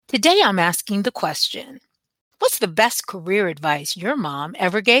Today I'm asking the question, what's the best career advice your mom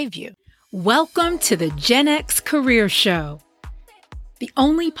ever gave you? Welcome to the Gen X Career Show, the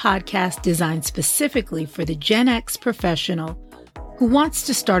only podcast designed specifically for the Gen X professional who wants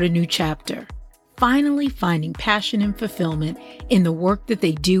to start a new chapter, finally finding passion and fulfillment in the work that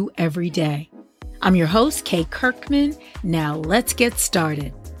they do every day. I'm your host, Kay Kirkman. Now let's get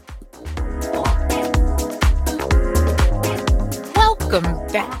started. Welcome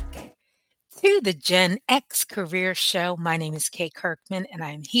back to the Gen X Career Show. My name is Kay Kirkman, and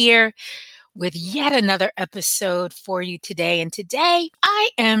I'm here with yet another episode for you today. And today I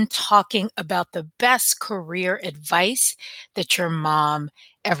am talking about the best career advice that your mom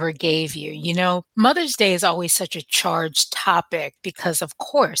ever gave you. You know, Mother's Day is always such a charged topic because, of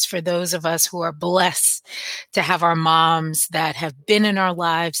course, for those of us who are blessed to have our moms that have been in our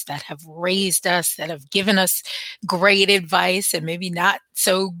lives, that have raised us, that have given us great advice and maybe not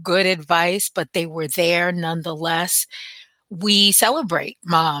so good advice, but they were there nonetheless. We celebrate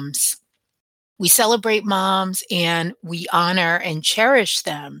moms. We celebrate moms and we honor and cherish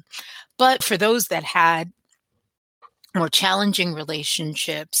them. But for those that had more challenging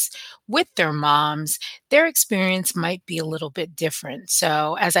relationships with their moms, their experience might be a little bit different.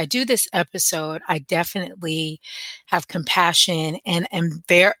 So, as I do this episode, I definitely have compassion and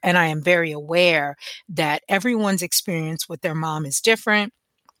I am very aware that everyone's experience with their mom is different.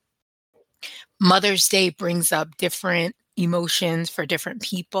 Mother's Day brings up different emotions for different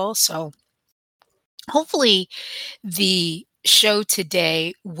people. So, hopefully, the show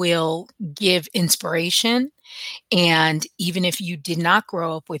today will give inspiration. And even if you did not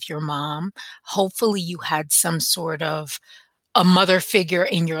grow up with your mom, hopefully you had some sort of a mother figure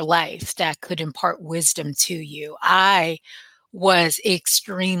in your life that could impart wisdom to you. I was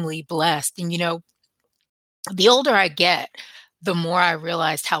extremely blessed. And, the older I get, the more I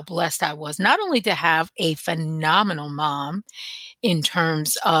realized how blessed I was, not only to have a phenomenal mom in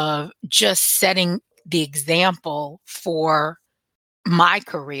terms of just setting the example for my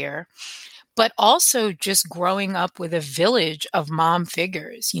career, but also just growing up with a village of mom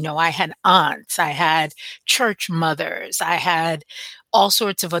figures. I had aunts, I had church mothers, I had all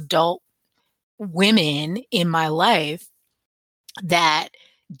sorts of adult women in my life that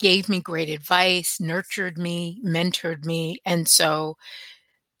gave me great advice, nurtured me, mentored me. And so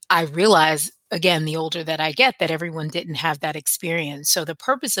I realize, again, the older that I get, that everyone didn't have that experience. So the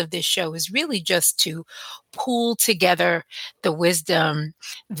purpose of this show is really just to pull together the wisdom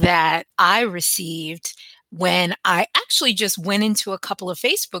that I received when I actually just went into a couple of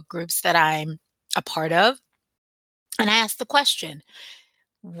Facebook groups that I'm a part of. And I asked the question,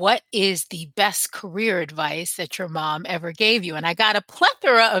 what is the best career advice that your mom ever gave you? And I got a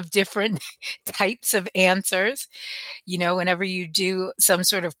plethora of different types of answers. Whenever you do some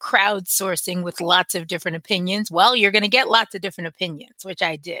sort of crowdsourcing with lots of different opinions, well, you're going to get lots of different opinions, which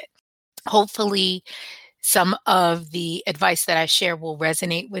I did. Hopefully, some of the advice that I share will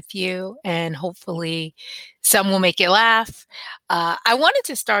resonate with you, and hopefully some will make you laugh. I wanted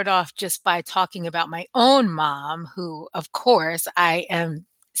to start off just by talking about my own mom, who, of course, I am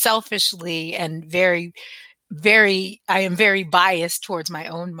selfishly and I am very biased towards my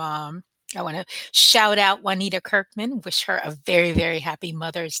own mom. I want to shout out Juanita Kirkman, wish her a very, very happy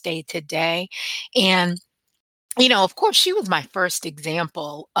Mother's Day today. And, of course, she was my first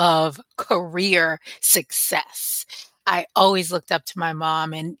example of career success. I always looked up to my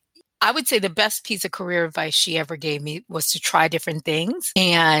mom, and I would say the best piece of career advice she ever gave me was to try different things.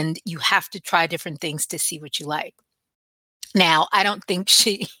 And you have to try different things to see what you like. Now, I don't think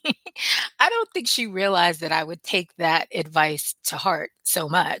she I don't think she realized that I would take that advice to heart so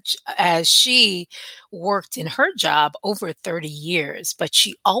much, as she worked in her job over 30 years, but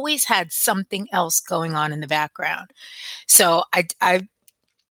she always had something else going on in the background. So I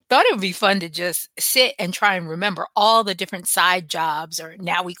thought it would be fun to just sit and try and remember all the different side jobs, or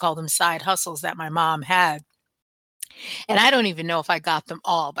now we call them side hustles, that my mom had. And I don't even know if I got them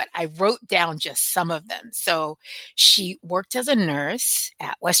all, but I wrote down just some of them. So she worked as a nurse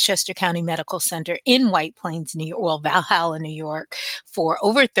at Westchester County Medical Center in White Plains, New York, well, Valhalla, New York, for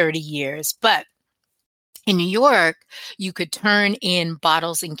over 30 years. But in New York, you could turn in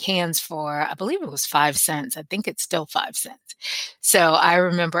bottles and cans for, I believe it was 5 cents. I think it's still 5 cents. So I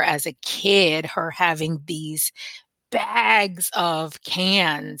remember as a kid, her having these bags of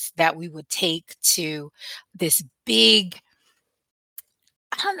cans that we would take to this big,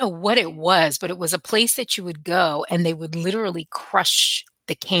 I don't know what it was, but it was a place that you would go and they would literally crush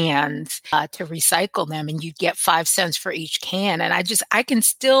the cans to recycle them, and you'd get 5 cents for each can. And I can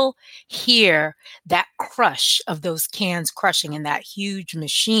still hear that crush of those cans crushing in that huge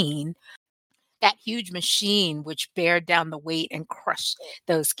machine which bared down the weight and crushed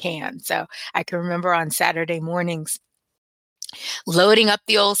those cans. So I can remember on Saturday mornings loading up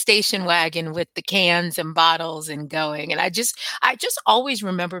the old station wagon with the cans and bottles and going. And I just always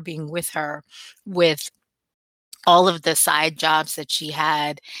remember being with her with all of the side jobs that she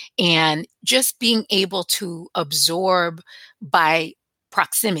had and just being able to absorb by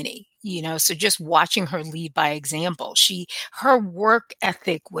proximity. So just watching her lead by example. Her work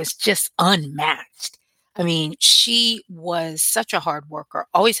ethic was just unmatched. I mean, she was such a hard worker,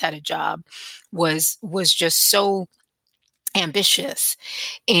 always had a job, was just so ambitious.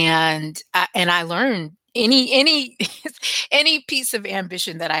 And I learned any any piece of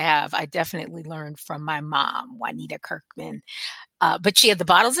ambition that I have, I definitely learned from my mom, Juanita Kirkman. But she had the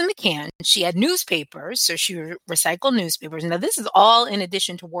bottles in the can. She had newspapers, so she would recycle newspapers. Now, this is all in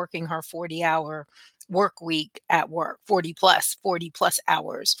addition to working her 40-hour work week at work, 40 plus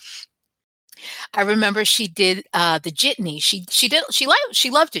hours. I remember she did the jitney. She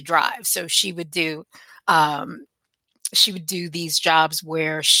loved to drive, so um, she would do these jobs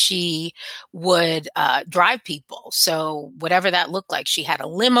where she would drive people. So whatever that looked like, she had a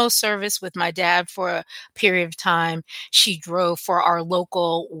limo service with my dad for a period of time. She drove for our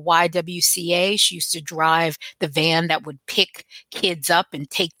local YWCA. She used to drive the van that would pick kids up and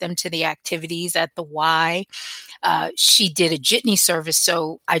take them to the activities at the Y. She did a jitney service.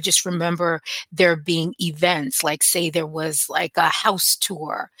 So I just remember there being events, like say there was like a house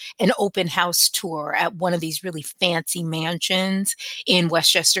tour, an open house tour at one of these really fancy mansions in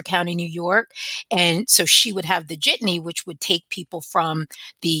Westchester County, New York. And so she would have the jitney, which would take people from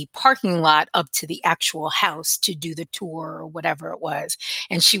the parking lot up to the actual house to do the tour or whatever it was.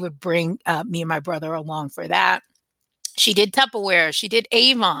 And she would bring me and my brother along for that. She did Tupperware. She did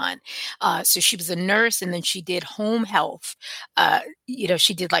Avon. So she was a nurse, and then she did home health.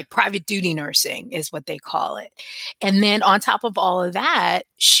 She did like private duty nursing is what they call it. And then on top of all of that,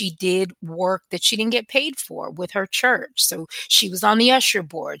 she did work that she didn't get paid for with her church. So she was on the usher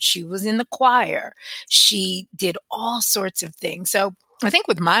board. She was in the choir. She did all sorts of things. So I think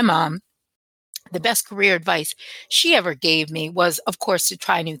with my mom, the best career advice she ever gave me was, of course, to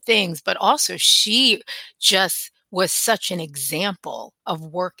try new things, but also she just was such an example of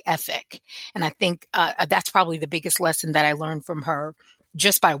work ethic. And I think that's probably the biggest lesson that I learned from her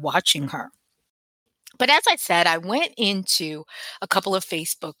just by watching her. But as I said, I went into a couple of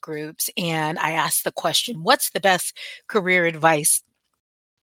Facebook groups and I asked the question, what's the best career advice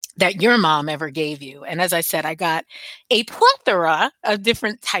that your mom ever gave you? And as I said, I got a plethora of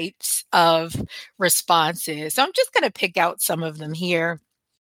different types of responses. So I'm just going to pick out some of them here.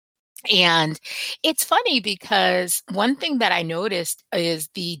 And it's funny because one thing that I noticed is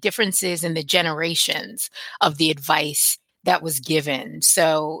the differences in the generations of the advice that was given.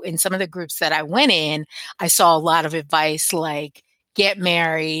 So in some of the groups that I went in, I saw a lot of advice like get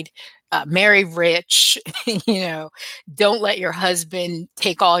married, marry rich, don't let your husband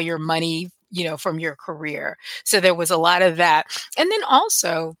take all your money, from your career. So there was a lot of that. And then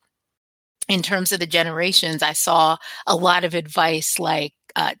also, in terms of the generations, I saw a lot of advice like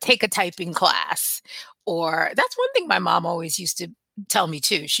take a typing class, or that's one thing my mom always used to tell me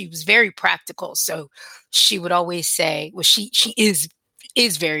too. She was very practical, so she would always say, well, she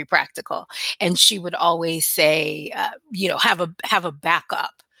is very practical, and she would always say, have a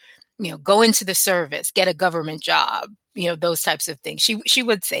backup, go into the service, get a government job, those types of things. She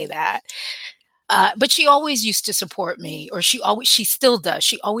would say that. But she always used to support me, or she still does.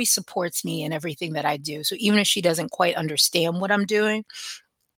 She always supports me in everything that I do. So even if she doesn't quite understand what I'm doing,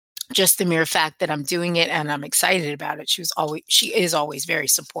 just the mere fact that I'm doing it and I'm excited about it, she is always very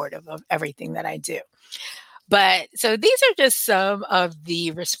supportive of everything that I do. But so these are just some of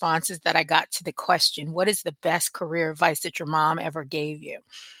the responses that I got to the question, what is the best career advice that your mom ever gave you?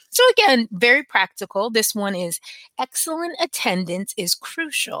 So again, very practical. This one is excellent attendance is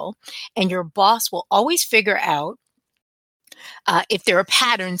crucial, and your boss will always figure out if there are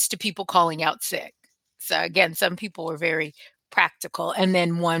patterns to people calling out sick. So again, some people were very practical. And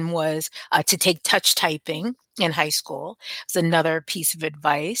then one was to take touch typing in high school. It's another piece of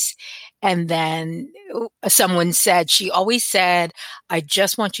advice. And then someone said, she always said, I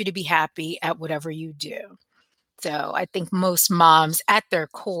just want you to be happy at whatever you do. So I think most moms at their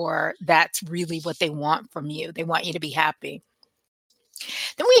core, that's really what they want from you. They want you to be happy.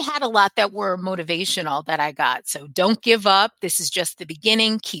 Then we had a lot that were motivational that I got. So don't give up. This is just the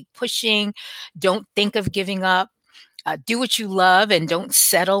beginning. Keep pushing. Don't think of giving up. Do what you love and don't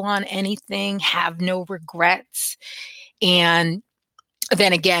settle on anything. Have no regrets. And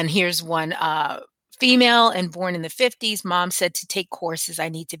then again, here's one, female and born in the 50s. Mom said to take courses. I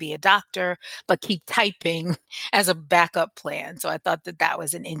need to be a doctor, but keep typing as a backup plan. So I thought that that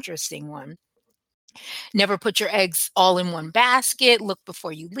was an interesting one. Never put your eggs all in one basket. Look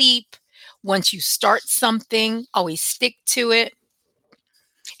before you leap. Once you start something, always stick to it.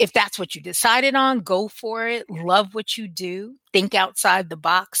 If that's what you decided on, go for it. Love what you do. Think outside the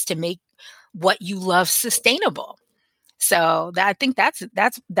box to make what you love sustainable. So I think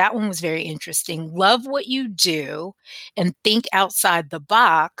that one was very interesting. Love what you do and think outside the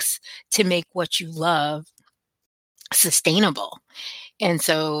box to make what you love sustainable. And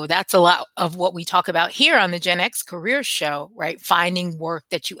so that's a lot of what we talk about here on the Gen X Career Show, right? Finding work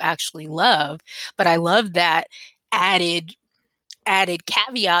that you actually love. But I love that added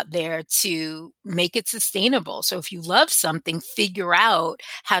caveat there to make it sustainable. So if you love something, figure out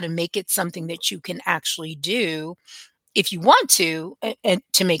how to make it something that you can actually do if you want to, and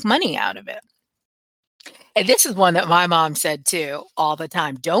to make money out of it. And this is one that my mom said too all the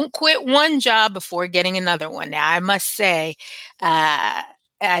time. Don't quit one job before getting another one. Now, I must say, I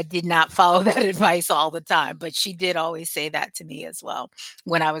did not follow that advice all the time, but she did always say that to me as well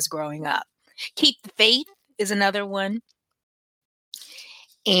when I was growing up. Keep the faith is another one.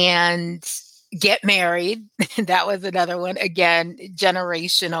 And get married. That was another one. Again,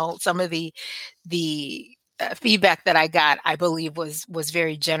 generational. Some of the feedback that I got, I believe, was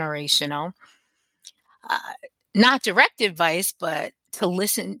very generational. Uh, Not direct advice, but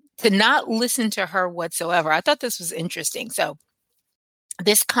to not listen to her whatsoever. I thought this was interesting. So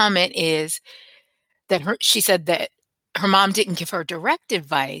this comment is that she said that her mom didn't give her direct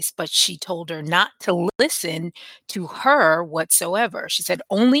advice, but she told her not to listen to her whatsoever. She said,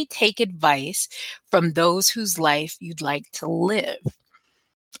 only take advice from those whose life you'd like to live.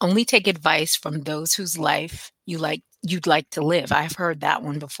 Only take advice from those whose life you'd like to live. I've heard that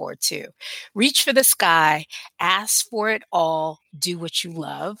one before too. Reach for the sky, ask for it all, do what you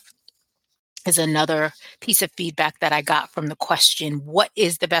love is another piece of feedback that I got from the question, what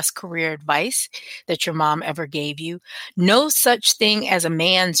is the best career advice that your mom ever gave you? No such thing as a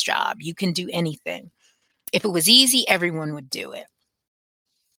man's job. You can do anything. If it was easy, everyone would do it.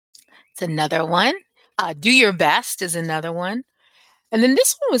 It's another one. Do your best is another one. And then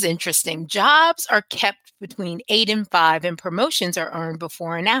this one was interesting. Jobs are kept between 8 and 5, and promotions are earned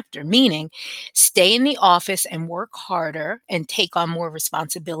before and after, meaning stay in the office and work harder and take on more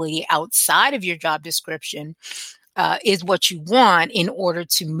responsibility outside of your job description is what you want in order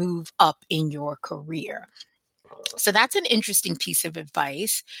to move up in your career. So that's an interesting piece of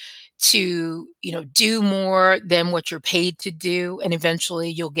advice to, do more than what you're paid to do, and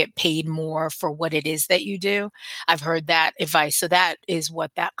eventually you'll get paid more for what it is that you do. I've heard that advice. So that is what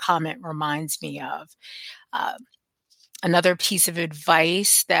that comment reminds me of. Another piece of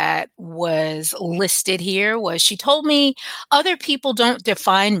advice that was listed here was she told me other people don't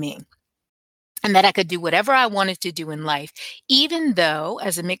define me and that I could do whatever I wanted to do in life, even though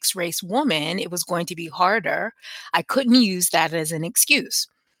as a mixed race woman, it was going to be harder. I couldn't use that as an excuse,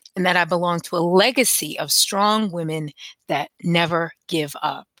 and that I belong to a legacy of strong women that never give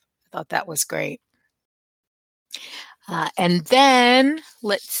up. I thought that was great. And then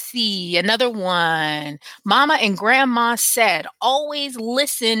let's see, another one. Mama and grandma said, always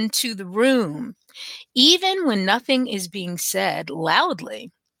listen to the room, even when nothing is being said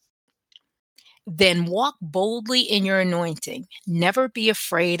loudly. Then walk boldly in your anointing. Never be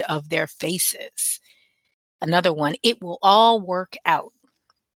afraid of their faces. Another one, it will all work out.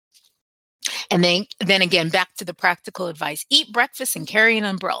 And then again, back to the practical advice, eat breakfast and carry an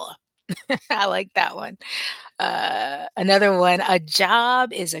umbrella. I like that one. Another one, a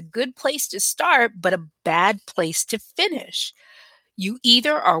job is a good place to start, but a bad place to finish. You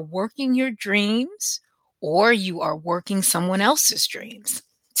either are working your dreams or you are working someone else's dreams.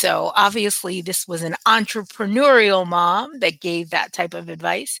 So obviously this was an entrepreneurial mom that gave that type of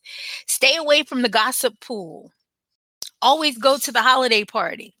advice. Stay away from the gossip pool. Always go to the holiday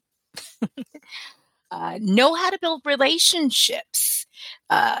party. Know how to build relationships.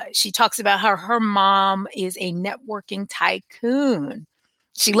 She talks about how her mom is a networking tycoon.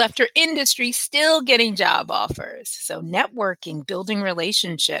 She left her industry still getting job offers. So networking, building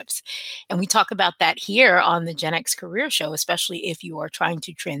relationships. And we talk about that here on the Gen X Career Show, especially if you are trying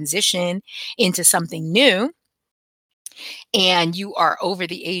to transition into something new and you are over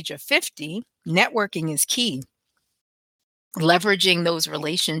the age of 50. Networking is key. Leveraging those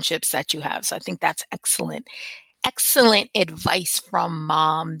relationships that you have. So I think that's excellent. Excellent advice from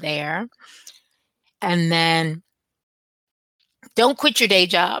mom there. And then Don't quit your day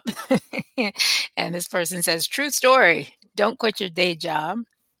job. And this person says, true story. Don't quit your day job.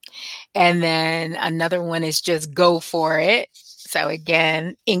 And then another one is just go for it. So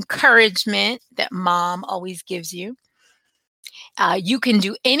again, encouragement that mom always gives you. You can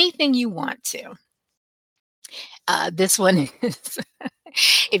do anything you want to. This one is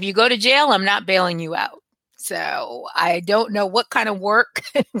if you go to jail, I'm not bailing you out. So I don't know what kind of work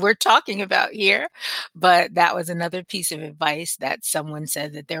we're talking about here, but that was another piece of advice that someone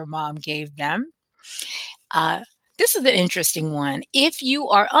said that their mom gave them. Uh, this is an interesting one. If you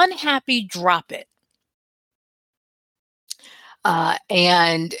are unhappy, drop it.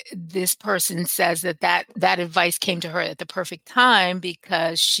 And this person says that advice came to her at the perfect time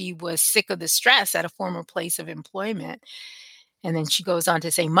because she was sick of the stress at a former place of employment. And then she goes on to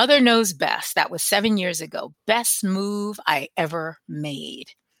say, Mother knows best. That was 7 years ago. Best move I ever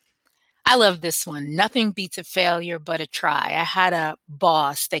made. I love this one. Nothing beats a failure but a try. I had a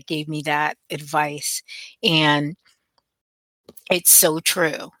boss that gave me that advice, and it's so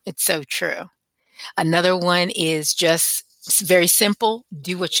true. It's so true. Another one is just very simple.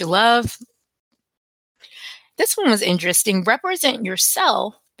 Do what you love. This one was interesting. Represent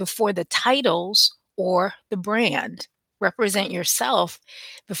yourself before the titles or the brand. Represent yourself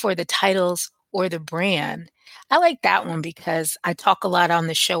before the titles or the brand. I like that one because I talk a lot on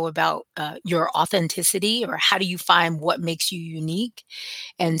the show about your authenticity, or how do you find what makes you unique.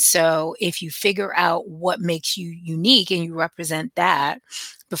 And so if you figure out what makes you unique and you represent that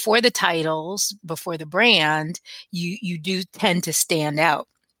before the titles, before the brand, you do tend to stand out.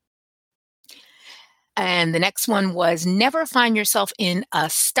 And the next one was never find yourself in a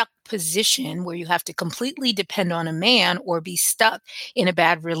stuck position where you have to completely depend on a man or be stuck in a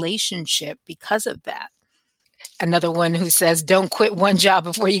bad relationship because of that. Another one who says, don't quit one job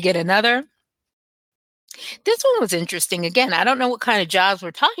before you get another. This one was interesting. Again, I don't know what kind of jobs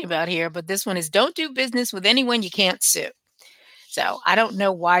we're talking about here, but this one is don't do business with anyone you can't sue. So I don't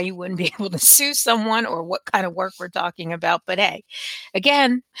know why you wouldn't be able to sue someone or what kind of work we're talking about. But hey,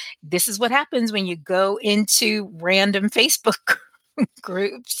 again, this is what happens when you go into random Facebook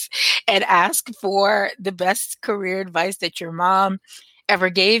groups and ask for the best career advice that your mom ever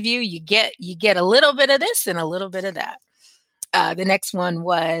gave you. You get a little bit of this and a little bit of that. The next one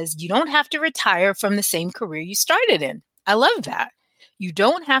was you don't have to retire from the same career you started in. I love that. You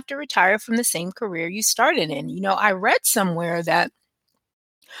don't have to retire from the same career you started in. You know, I read somewhere that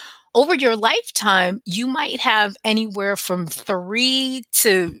over your lifetime, you might have anywhere from 3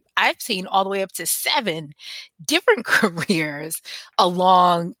 to, I've seen all the way up to 7 different careers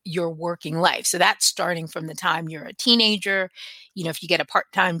along your working life. So that's starting from the time you're a teenager. You know, if you get a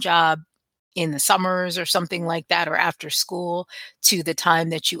part-time job in the summers or something like that, or after school, to the time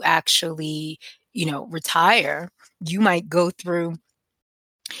that you actually, retire, you might go through,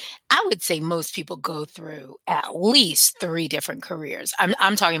 I would say most people go through at least 3 different careers.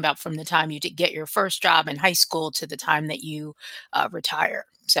 I'm talking about from the time you get your first job in high school to the time that you retire.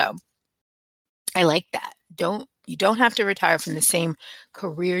 So I like that. You don't have to retire from the same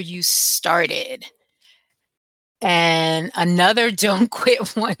career you started. And another, don't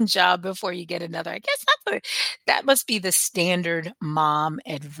quit one job before you get another. I guess that must be the standard mom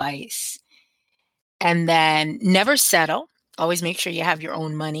advice. And then never settle. Always make sure you have your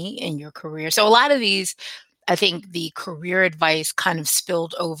own money in your career. So a lot of these, I think the career advice kind of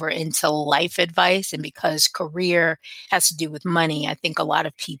spilled over into life advice. And because career has to do with money, I think a lot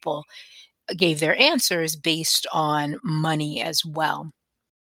of people gave their answers based on money as well.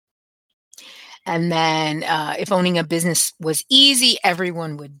 And then if owning a business was easy,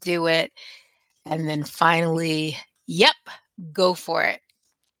 everyone would do it. And then finally, yep, go for it.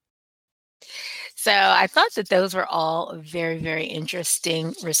 So I thought that those were all very, very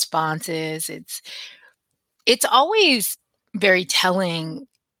interesting responses. It's always very telling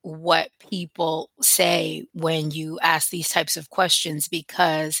what people say when you ask these types of questions,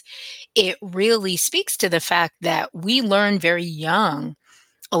 because it really speaks to the fact that we learn very young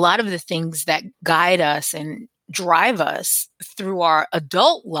a lot of the things that guide us and drive us through our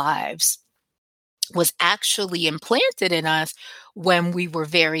adult lives was actually implanted in us when we were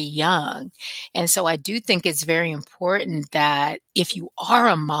very young. And so I do think it's very important that if you are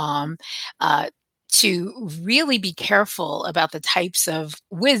a mom, to really be careful about the types of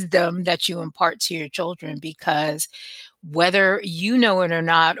wisdom that you impart to your children, because whether you know it or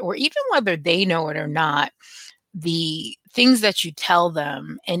not, or even whether they know it or not, the things that you tell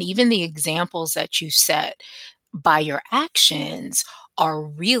them and even the examples that you set by your actions are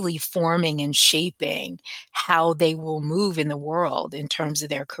really forming and shaping how they will move in the world in terms of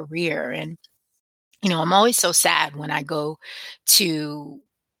their career. And I'm always so sad when I go to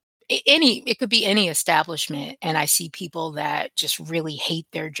it could be any establishment, and I see people that just really hate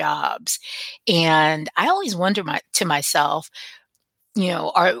their jobs. And I always wonder to myself,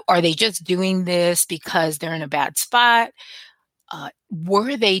 are they just doing this because they're in a bad spot?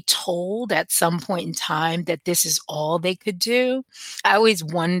 Were they told at some point in time that this is all they could do? I always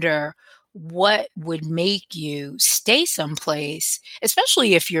wonder what would make you stay someplace,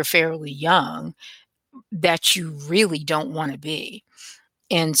 especially if you're fairly young, that you really don't want to be.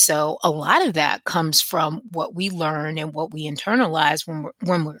 And so a lot of that comes from what we learn and what we internalize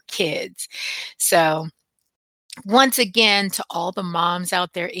when we're kids. So once again, to all the moms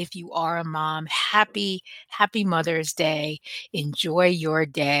out there, if you are a mom, happy Mother's Day. Enjoy your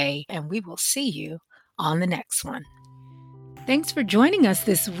day, and we will see you on the next one. Thanks for joining us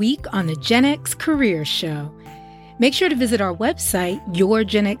this week on the Gen X Career Show. Make sure to visit our website,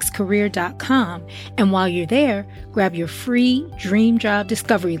 yourgenxcareer.com, and while you're there, grab your free Dream Job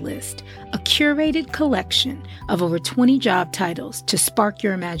Discovery List, a curated collection of over 20 job titles to spark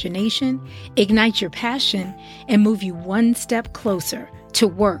your imagination, ignite your passion, and move you one step closer to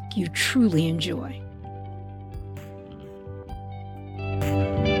work you truly enjoy.